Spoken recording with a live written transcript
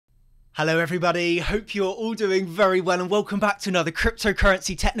Hello everybody, hope you're all doing very well and welcome back to another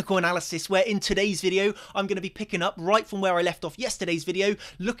cryptocurrency technical analysis where in today's video I'm going to be picking up right from where I left off yesterday's video,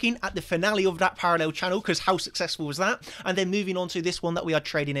 looking at the finale of that parallel channel because how successful was that, and then moving on to this one that we are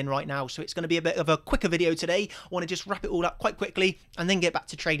trading in right now. So it's going to be a bit of a quicker video today. I want to just wrap it all up quite quickly and then get back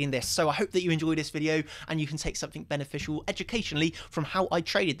to trading this. So I hope that you enjoy this video and you can take something beneficial educationally from how I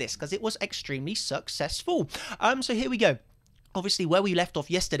traded this because it was extremely successful. So here we go. Obviously, where we left off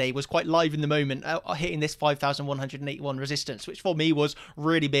yesterday was quite live in the moment, hitting this 5,181 resistance, which for me was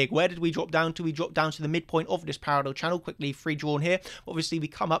really big. Where did we drop down to? We dropped down to the midpoint of this parallel channel, quickly free drawn here. Obviously, we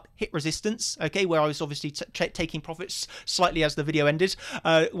come up, hit resistance, okay, where I was obviously taking profits slightly as the video ended.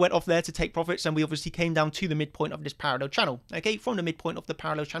 Went off there to take profits, and we obviously came down to the midpoint of this parallel channel, okay. From the midpoint of the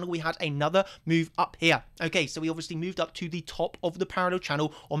parallel channel, we had another move up here, okay. So we obviously moved up to the top of the parallel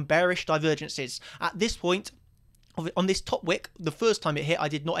channel on bearish divergences. At this point, on this top wick, the first time it hit, I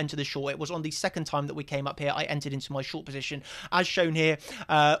did not enter the short. It was on the second time that we came up here, I entered into my short position, as shown here.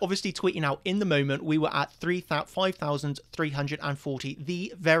 Obviously, tweeting out in the moment, we were at 5,340,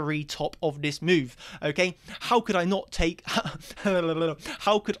 the very top of this move. Okay, how could I not take?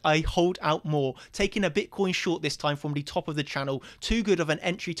 How could I hold out more? Taking a Bitcoin short this time from the top of the channel, too good of an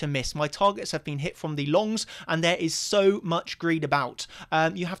entry to miss. My targets have been hit from the longs, and there is so much greed about.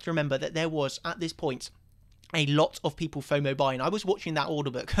 You have to remember that there was at this point a lot of people FOMO buying. I was watching that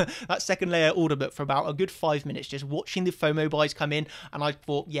order book, that second layer order book, for about a good 5 minutes, just watching the FOMO buys come in, and I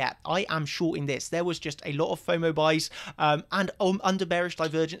thought, yeah, I am shorting this. There was just a lot of FOMO buys and under bearish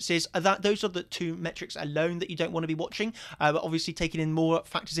divergences. Those are the two metrics alone that you don't want to be watching, but obviously taking in more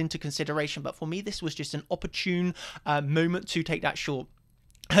factors into consideration. But for me, this was just an opportune moment to take that short.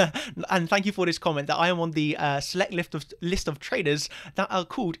 And thank you for this comment that I am on the select list of traders that are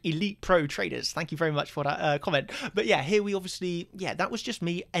called elite pro traders. Thank you very much for that comment. But yeah, here we obviously, yeah, that was just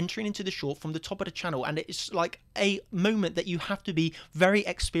me entering into the short from the top of the channel, and it's like a moment that you have to be very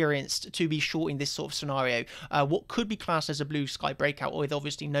experienced to be shorting this sort of scenario. What could be classed as a blue sky breakout with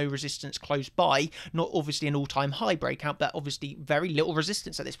obviously no resistance close by, not obviously an all-time high breakout, but obviously very little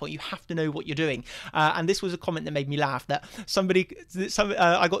resistance at this point. You have to know what you're doing. And this was a comment that made me laugh, that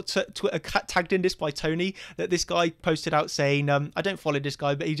I got Twitter tagged in this by Tony, that this guy posted out saying, I don't follow this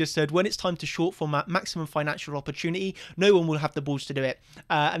guy, but he just said, when it's time to short for maximum financial opportunity, no one will have the balls to do it.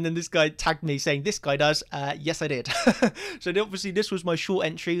 And then this guy tagged me saying, this guy does. Yes, I did. So obviously this was my short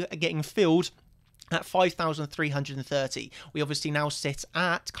entry getting filled at 5,330. We obviously now sit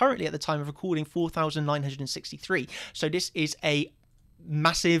at, currently at the time of recording, 4,963. So this is a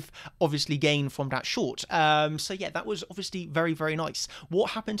massive obviously gain from that short. So yeah, that was obviously very, very nice. What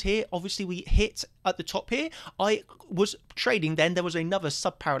happened here, obviously we hit at the top here. I was trading, then there was another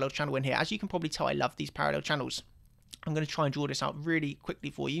sub parallel channel in here. As you can probably tell, I love these parallel channels. I'm going to try and draw this out really quickly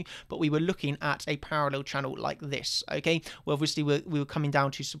for you, but we were looking at a parallel channel like this, okay? Well, obviously we were coming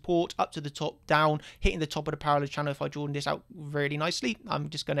down to support, up to the top, down, hitting the top of the parallel channel. If I draw this out really nicely, I'm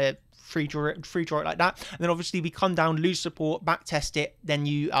just going to free draw it like that. And then obviously we come down, lose support, back test it, then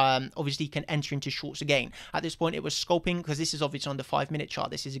you obviously can enter into shorts again. At this point it was scalping, because this is obviously on the 5-minute chart.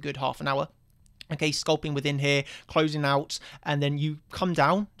 This is a good half an hour. Okay, scalping within here, closing out, and then you come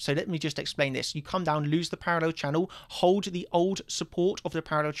down. So let me just explain this. You come down, lose the parallel channel, hold the old support of the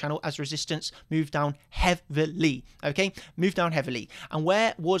parallel channel as resistance, move down heavily. Okay, move down heavily. And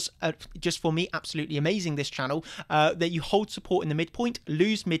where was, just for me, absolutely amazing, this channel, that you hold support in the midpoint,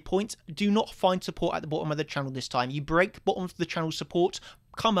 lose midpoint, do not find support at the bottom of the channel this time. You break bottom of the channel support,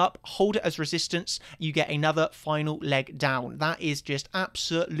 come up, hold it as resistance, you get another final leg down. That is just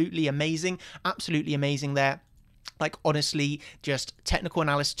absolutely amazing there. Like, honestly, just technical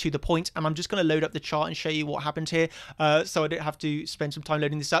analysis to the point. And I'm just going to load up the chart and show you what happened here, so I don't have to spend some time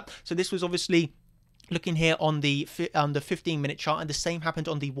loading this up. So this was obviously looking here on the 15-minute chart, and the same happened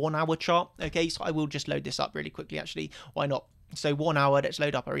on the 1 hour chart. Okay, so I will just load this up really quickly, actually. Why not? So 1 hour, let's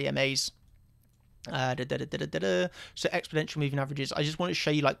load up our EMAs. So exponential moving averages. I just want to show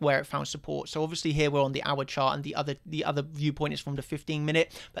you like where it found support. So obviously here we're on the hour chart, and the other viewpoint is from the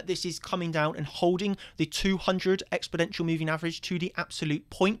 15-minute, but this is coming down and holding the 200 exponential moving average to the absolute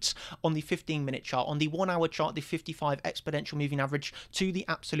point on the 15-minute chart. On the 1 hour chart, the 55 exponential moving average to the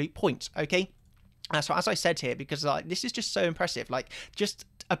absolute point. Okay, so as I said here, because like this is just so impressive, like just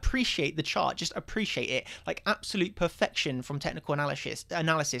appreciate the chart, just appreciate it. Like absolute perfection from technical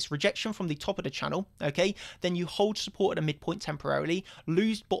analysis. Rejection from the top of the channel, okay, then you hold support at a midpoint temporarily,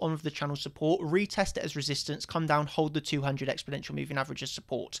 lose bottom of the channel support, retest it as resistance, come down, hold the 200 exponential moving average as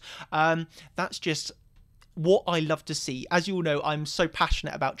support. That's just what I love to see. As you all know, I'm so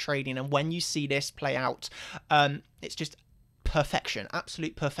passionate about trading, and when you see this play out, it's just perfection,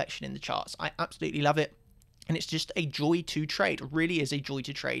 absolute perfection in the charts. I absolutely love it. And it's just a joy to trade. It really is a joy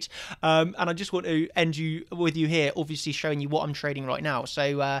to trade. And I just want to end with you here, obviously showing you what I'm trading right now.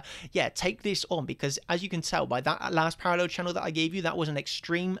 So yeah, take this on, because as you can tell by that last parallel channel that I gave you, that was an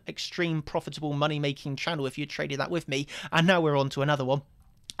extreme profitable money making channel if you traded that with me. And now we're on to another one.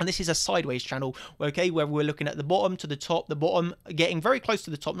 And this is a sideways channel, okay, where we're looking at the bottom to the top, the bottom getting very close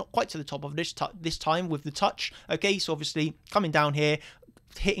to the top, not quite to the top of this time with the touch, okay. So obviously coming down here,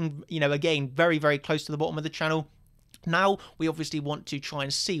 hitting, you know, again, very, very close to the bottom of the channel. Now we obviously want to try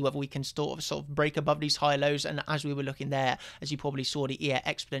and see whether we can sort of break above these high lows. And as we were looking there, as you probably saw, the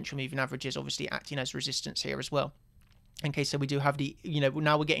exponential moving averages obviously acting as resistance here as well. Okay, so we do have the, you know,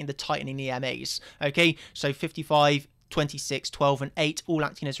 now we're getting the tightening EMAs. Okay, so 55, 26, 12 and 8 all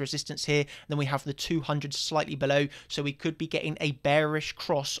acting as resistance here. Then we have the 200 slightly below, so we could be getting a bearish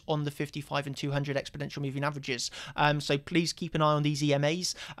cross on the 55 and 200 exponential moving averages. So please keep an eye on these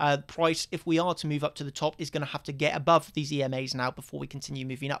EMAs. Price, if we are to move up to the top, is going to have to get above these EMAs now before we continue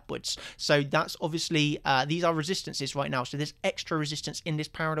moving upwards. So that's obviously, these are resistances right now, so there's extra resistance in this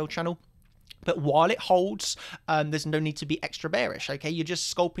parallel channel. But while it holds, there's no need to be extra bearish, okay? You're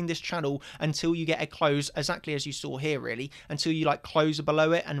just sculpting this channel until you get a close, exactly as you saw here, really, until you like close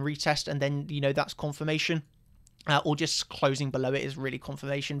below it and retest, and then, you know, that's confirmation. Or just closing below it is really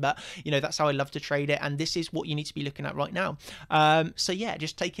confirmation. But, you know, that's how I love to trade it. And this is what you need to be looking at right now. So, yeah,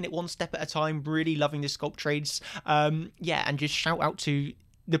 just taking it one step at a time, really loving the scalp trades. Yeah, and just shout out to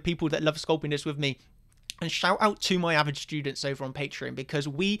the people that love scalping this with me. And shout out to my average students over on Patreon, because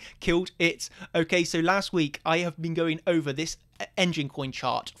we killed it. Okay, so last week I have been going over this engine coin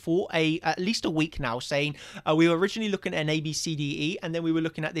chart for at least a week now, saying we were originally looking at an ABCDE, and then we were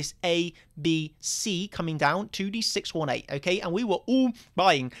looking at this ABC coming down to the 618, okay, and we were all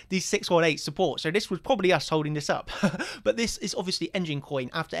buying these 618 support. So this was probably us holding this up. But this is obviously engine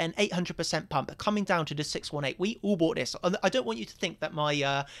coin after an 800% pump coming down to the 618. We all bought this. I don't want you to think that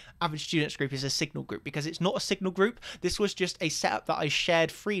my average students group is a signal group, because it's not a signal group. This was just a setup that I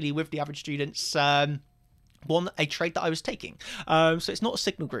shared freely with the average students, a trade that I was taking. So it's not a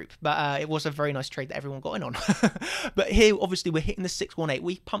signal group, but it was a very nice trade that everyone got in on. But here, obviously, we're hitting the 618.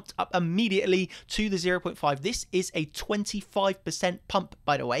 We pumped up immediately to the 0.5. This is a 25% pump,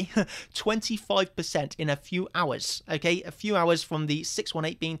 by the way. 25% in a few hours, okay? A few hours from the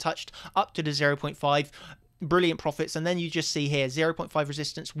 618 being touched up to the 0.5. Brilliant profits. And then you just see here 0.5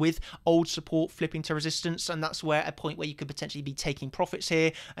 resistance with old support flipping to resistance, and that's where a point where you could potentially be taking profits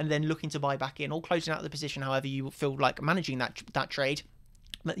here and then looking to buy back in or closing out the position, however you feel like managing that trade.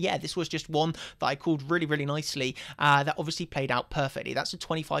 But yeah, this was just one that I called really, really nicely. That obviously played out perfectly. That's a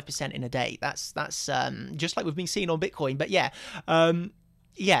 25% in a day. That's just like we've been seeing on Bitcoin. But yeah.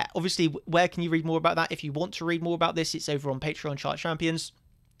 Yeah, obviously, where can you read more about that? If you want to read more about this, it's over on Patreon Chart Champions.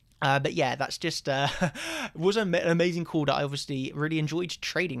 But yeah, that's just was an amazing call that I obviously really enjoyed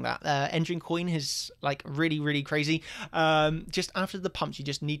trading. That engine coin is like really, really crazy. Just after the pumps, you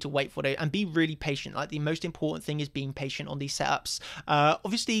just need to wait for it and be really patient. Like, the most important thing is being patient on these setups.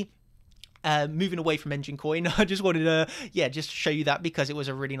 Obviously, moving away from engine coin, I just wanted to just show you that, because it was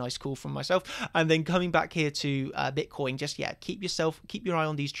a really nice call from myself. And then coming back here to Bitcoin, just keep your eye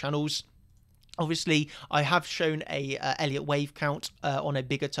on these channels. Obviously, I have shown a Elliott wave count on a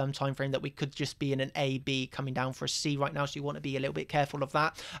bigger term time frame that we could just be in an A, B coming down for a C right now. So you want to be a little bit careful of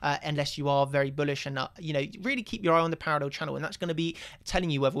that, unless you are very bullish, and you know, really keep your eye on the parallel channel, and that's going to be telling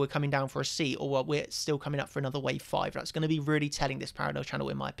you whether we're coming down for a C or we're still coming up for another wave 5. That's going to be really telling this parallel channel,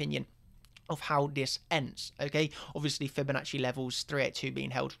 in my opinion, of how this ends. Okay, obviously Fibonacci levels 382 being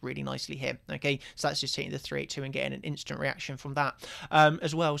held really nicely here. Okay, so that's just hitting the 382 and getting an instant reaction from that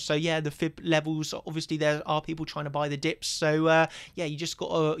as well. So yeah, the fib levels, obviously there are people trying to buy the dips, so yeah, you just got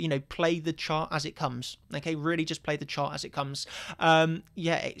to, you know, play the chart as it comes. Okay, really just play the chart as it comes.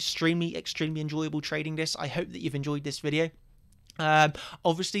 Yeah, extremely enjoyable trading this. I hope that you've enjoyed this video.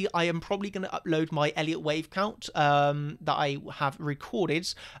 Obviously, I am probably going to upload my Elliott wave count that I have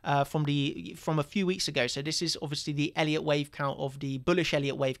recorded from a few weeks ago. So this is obviously the Elliott wave count of the bullish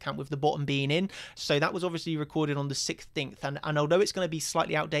Elliott wave count with the bottom being in. So that was obviously recorded on the 16th, and although it's going to be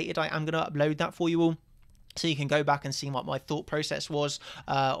slightly outdated, I am going to upload that for you all, so you can go back and see what my thought process was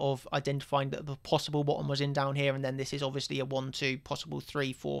of identifying that the possible bottom was in down here, and then this is obviously a 1, 2, possible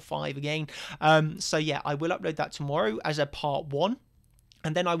 3, 4, 5 again. So yeah, I will upload that tomorrow as a part 1.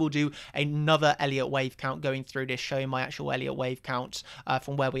 And then I will do another Elliott wave count going through this, showing my actual Elliott wave count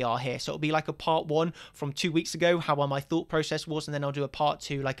from where we are here. So it'll be like a part 1 from 2 weeks ago, how my thought process was, and then I'll do a part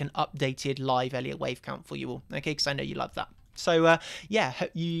 2, like an updated live Elliott wave count for you all. Okay, because I know you love that. So yeah,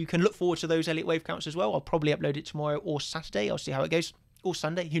 you can look forward to those Elliott wave counts as well. I'll probably upload it tomorrow or Saturday. I'll see how it goes, or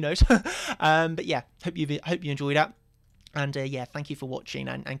Sunday, who knows. But yeah, hope you enjoyed that. And yeah, thank you for watching,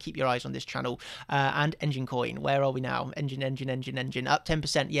 and keep your eyes on this channel. And Engine Coin, where are we now? Engine, up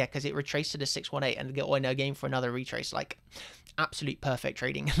 10%. Yeah, because it retraced to the 618 and got in again for another retrace. Like, absolute perfect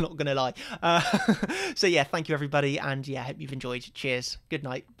trading, not gonna lie. So yeah, thank you everybody, and yeah, hope you've enjoyed. Cheers, good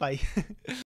night, bye.